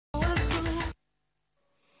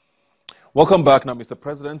Welcome back. Now, Mr.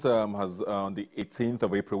 President has on the 18th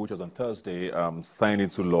of April, which was on Thursday, signed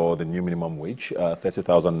into law the new minimum wage.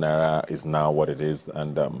 30,000 naira is now what it is,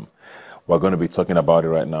 and we're going to be talking about it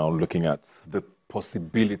right now, looking at the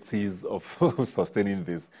possibilities of sustaining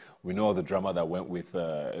this. We know all the drama that went with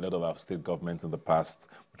a lot of our state governments in the past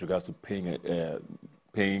with regards to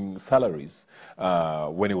paying salaries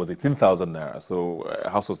when it was 18,000 naira. So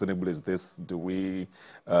how sustainable is this? Do we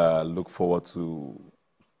look forward to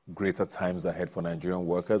greater times ahead for Nigerian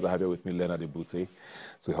workers? I have here with me Leonard Ebute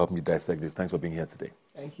to help me dissect this. Thanks for being here today.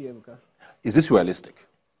 Thank you, Ebute. Is this realistic?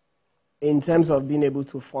 In terms of being able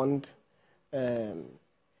to fund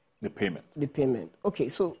the payment? The payment. Okay,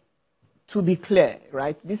 so to be clear,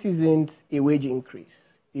 right, this isn't a wage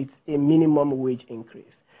increase. It's a minimum wage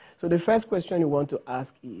increase. So the first question you want to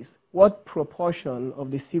ask is, what proportion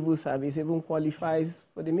of the civil service even qualifies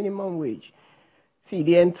for the minimum wage? See,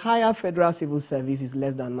 the entire federal civil service is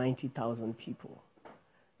less than 90,000 people.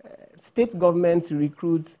 State governments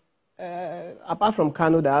recruit, apart from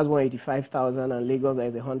Kano that has 185,000 and Lagos that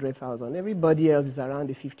is 100,000, everybody else is around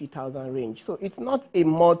the 50,000 range. So it's not a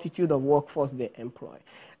multitude of workforce they employ.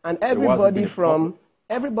 And everybody from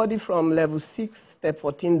level 6, step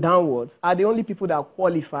 14 downwards are the only people that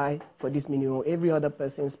qualify for this minimum. Every other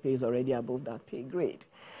person's pay is already above that pay grade.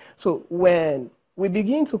 So when we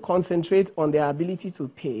begin to concentrate on their ability to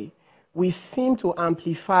pay, we seem to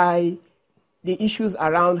amplify the issues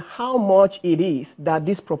around how much it is that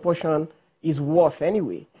this proportion is worth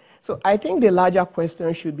anyway. So I think the larger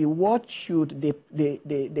question should be, what should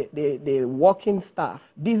the working staff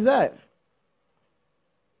deserve?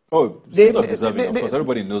 Oh, speaking of deserving, of course,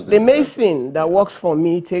 everybody knows the mason that works for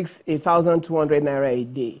me takes 1,200 naira a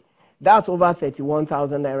day. That's over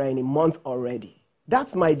 31,000 naira in a month already.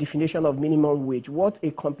 That's my definition of minimum wage, what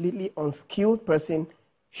a completely unskilled person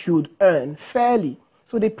should earn fairly.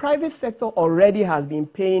 So the private sector already has been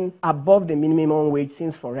paying above the minimum wage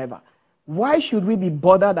since forever. Why should we be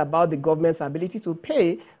bothered about the government's ability to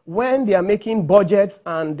pay when they are making budgets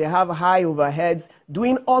and they have high overheads,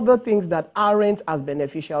 doing other things that aren't as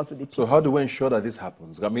beneficial to the people? So how do we ensure that this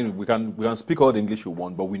happens? I mean, we can speak all the English we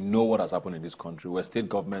want, but we know what has happened in this country, where state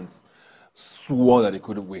governments swore that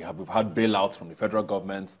we've had bailouts from the federal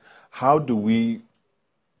government. How do we,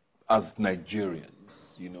 as Nigerians,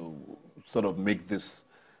 sort of make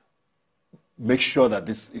sure that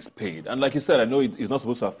this is paid? And like you said, I know it's not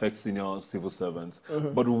supposed to affect senior civil servants,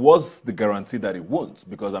 but what's the guarantee that it won't?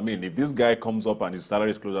 Because, I mean, if this guy comes up and his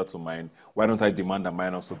salary is closer to mine, why don't I demand that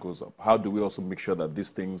mine also goes up? How do we also make sure that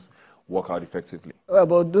these things work out effectively? Well,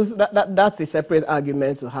 but that's a separate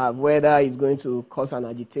argument to have, whether it's going to cause an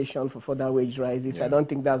agitation for further wage rises. Yeah. I don't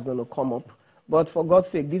think that's going to come up. But for God's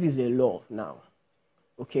sake, this is a law now.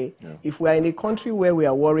 Okay? Yeah. If we are in a country where we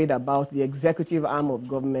are worried about the executive arm of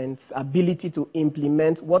government's ability to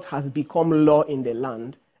implement what has become law in the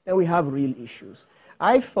land, then we have real issues.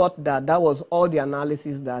 I thought that was all the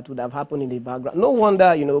analysis that would have happened in the background. No wonder,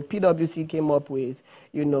 PwC came up with,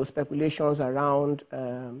 speculations around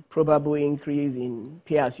probable increase in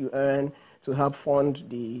pay as you earn to help fund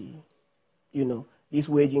the, this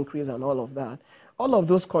wage increase and all of that. All of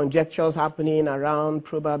those conjectures happening around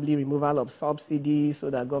probably removal of subsidies so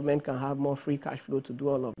that government can have more free cash flow to do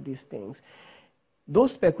all of these things.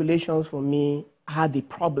 Those speculations for me had a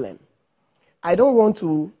problem. I don't want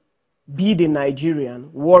to be the Nigerian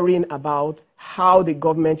worrying about how the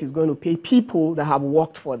government is going to pay people that have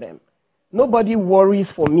worked for them. Nobody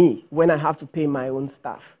worries for me when I have to pay my own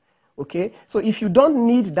staff. Okay? So if you don't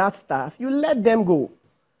need that staff, you let them go.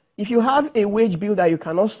 If you have a wage bill that you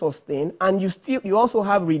cannot sustain and you also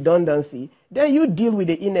have redundancy, then you deal with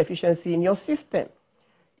the inefficiency in your system.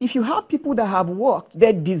 If you have people that have worked,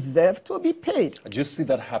 they deserve to be paid. I just see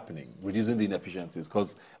that happening, reducing the inefficiencies,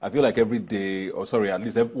 because I feel like every day, or sorry, at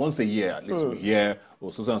least once a year, at least we hear,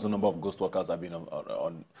 so and so number of ghost workers have been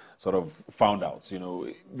on sort of found out.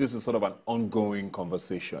 This is sort of an ongoing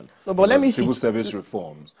conversation. No, but let me civil service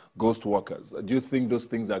reforms, ghost workers. Do you think those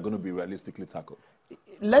things are going to be realistically tackled?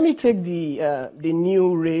 Let me take the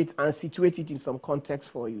new rate and situate it in some context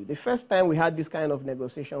for you. The first time we had this kind of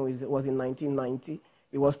negotiation was in 1990.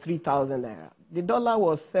 It was 3,000 naira. The dollar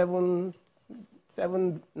was seven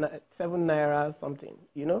naira something,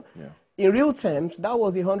 Yeah. In real terms, that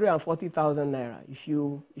was 140,000 naira if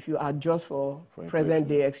you adjust for present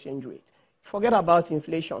day exchange rate. Forget about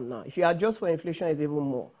inflation now. If you adjust for inflation, it's even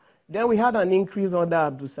more. Then we had an increase under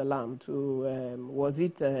Abdul Salam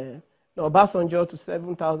to, Obasanjo to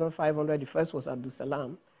 7,500. The first was Abdul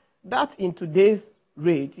Salam. That in today's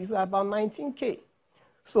rate is about 19K.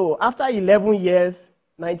 So after 11 years,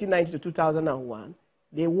 1990 to 2001,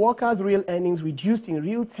 the workers' real earnings reduced in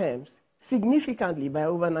real terms significantly by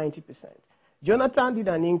over 90%. Jonathan did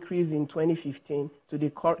an increase in 2015 to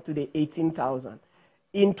the 18,000.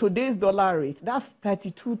 In today's dollar rate, that's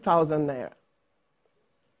 32,000 naira.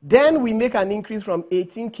 Then we make an increase from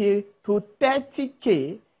 18K to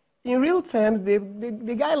 30K. In real terms,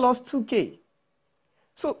 the guy lost 2K.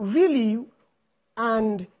 So really,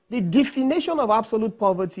 and the definition of absolute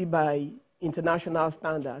poverty by international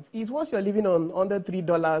standards is once you're living on under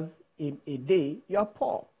 $3 a day, you're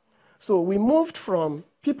poor. So we moved from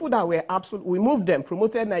people that were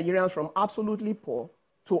promoted Nigerians from absolutely poor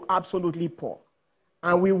to absolutely poor.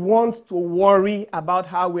 And we want to worry about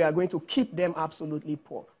how we are going to keep them absolutely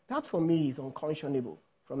poor. That for me is unconscionable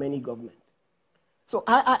from any government. So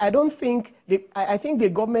I think the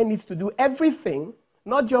government needs to do everything,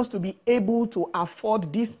 not just to be able to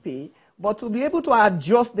afford this pay, but to be able to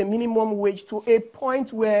adjust the minimum wage to a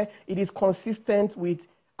point where it is consistent with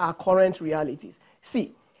our current realities.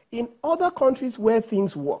 See, in other countries where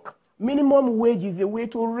things work, minimum wage is a way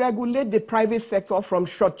to regulate the private sector from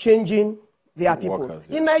shortchanging their people. Workers,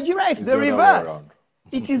 yeah. In Nigeria, it's the reverse.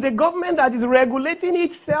 It is the government that is regulating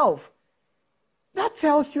itself. That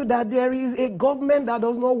tells you that there is a government that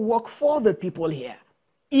does not work for the people here.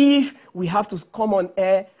 If we have to come on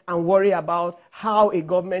air and worry about how a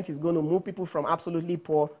government is going to move people from absolutely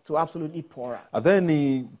poor to absolutely poorer. Are there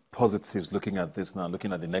any positives looking at this now,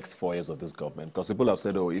 looking at the next 4 years of this government? Because people have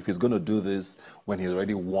said, oh, if he's going to do this when he's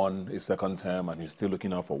already won his second term and he's still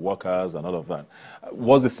looking out for workers and all of that,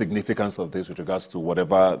 what's the significance of this with regards to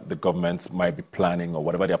whatever the government might be planning or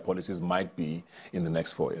whatever their policies might be in the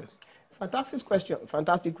next 4 years? Fantastic question.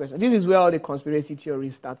 Fantastic question. This is where all the conspiracy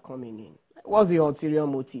theories start coming in. What's the ulterior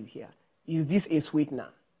motive here? Is this a sweetener?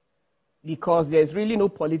 Because there's really no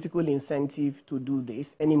political incentive to do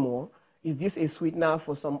this anymore. Is this a sweetener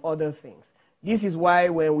for some other things? This is why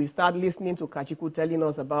when we start listening to Kachiku telling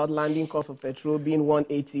us about landing cost of petrol being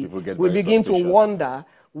 180, we begin to wonder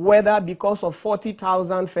whether because of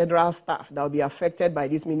 40,000 federal staff that will be affected by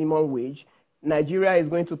this minimum wage, Nigeria is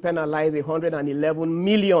going to penalize 111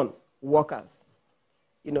 million workers.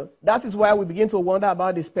 You know, that is why we begin to wonder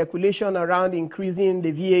about the speculation around increasing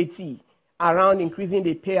the VAT, around increasing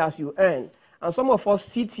the pay as you earn. And some of us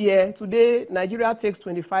sit here today, Nigeria takes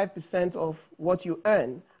 25% of what you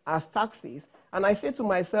earn as taxes. And I say to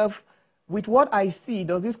myself, with what I see,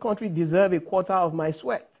 does this country deserve a quarter of my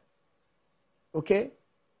sweat? Okay?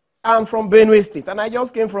 I'm from Benue State, and I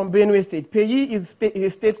just came from Benue State. Paye is a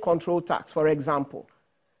state control tax, for example.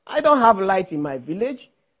 I don't have light in my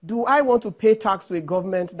village. Do I want to pay tax to a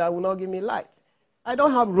government that will not give me light? I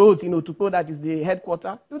don't have roads, to go, that is the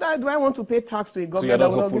headquarters. Do I want to pay tax to a government that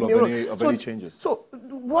will not give me roads? Any changes? So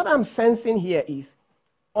what I'm sensing here is,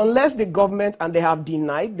 unless the government, and they have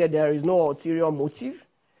denied that there is no ulterior motive,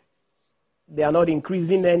 they are not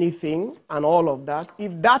increasing anything and all of that,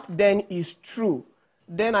 if that then is true,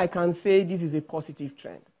 then I can say this is a positive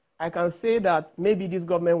trend. I can say that maybe this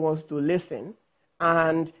government wants to listen,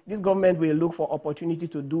 and this government will look for opportunity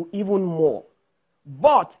to do even more.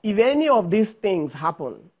 But if any of these things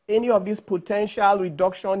happen, any of this potential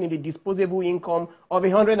reduction in the disposable income of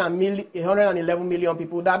 111 million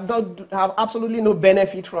people that don't have absolutely no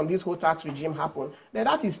benefit from this whole tax regime happen, then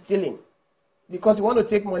that is stealing. Because you want to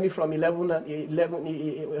take money from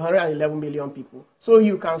 111 million people, so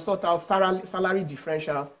you can sort out salary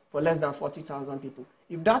differentials for less than 40,000 people.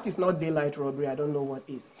 If that is not daylight robbery, I don't know what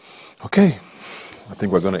is. Okay. I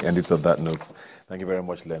think we're going to end it on that note. Thank you very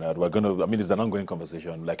much, Leonard. It's an ongoing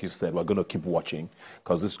conversation. Like you said, we're going to keep watching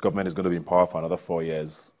because this government is going to be in power for another 4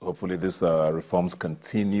 years. Hopefully these reforms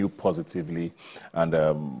continue positively and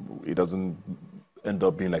it doesn't end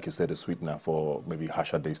up being, like you said, a sweetener for maybe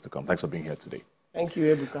harsher days to come. Thanks for being here today. Thank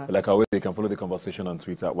you, Ebute. Like I always say, you can follow the conversation on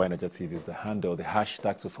Twitter at YNigerTV is the handle. The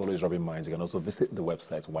hashtag to follow is Rubbin Minds. You can also visit the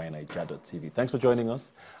website yniger.tv. Thanks for joining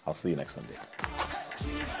us. I'll see you next Sunday.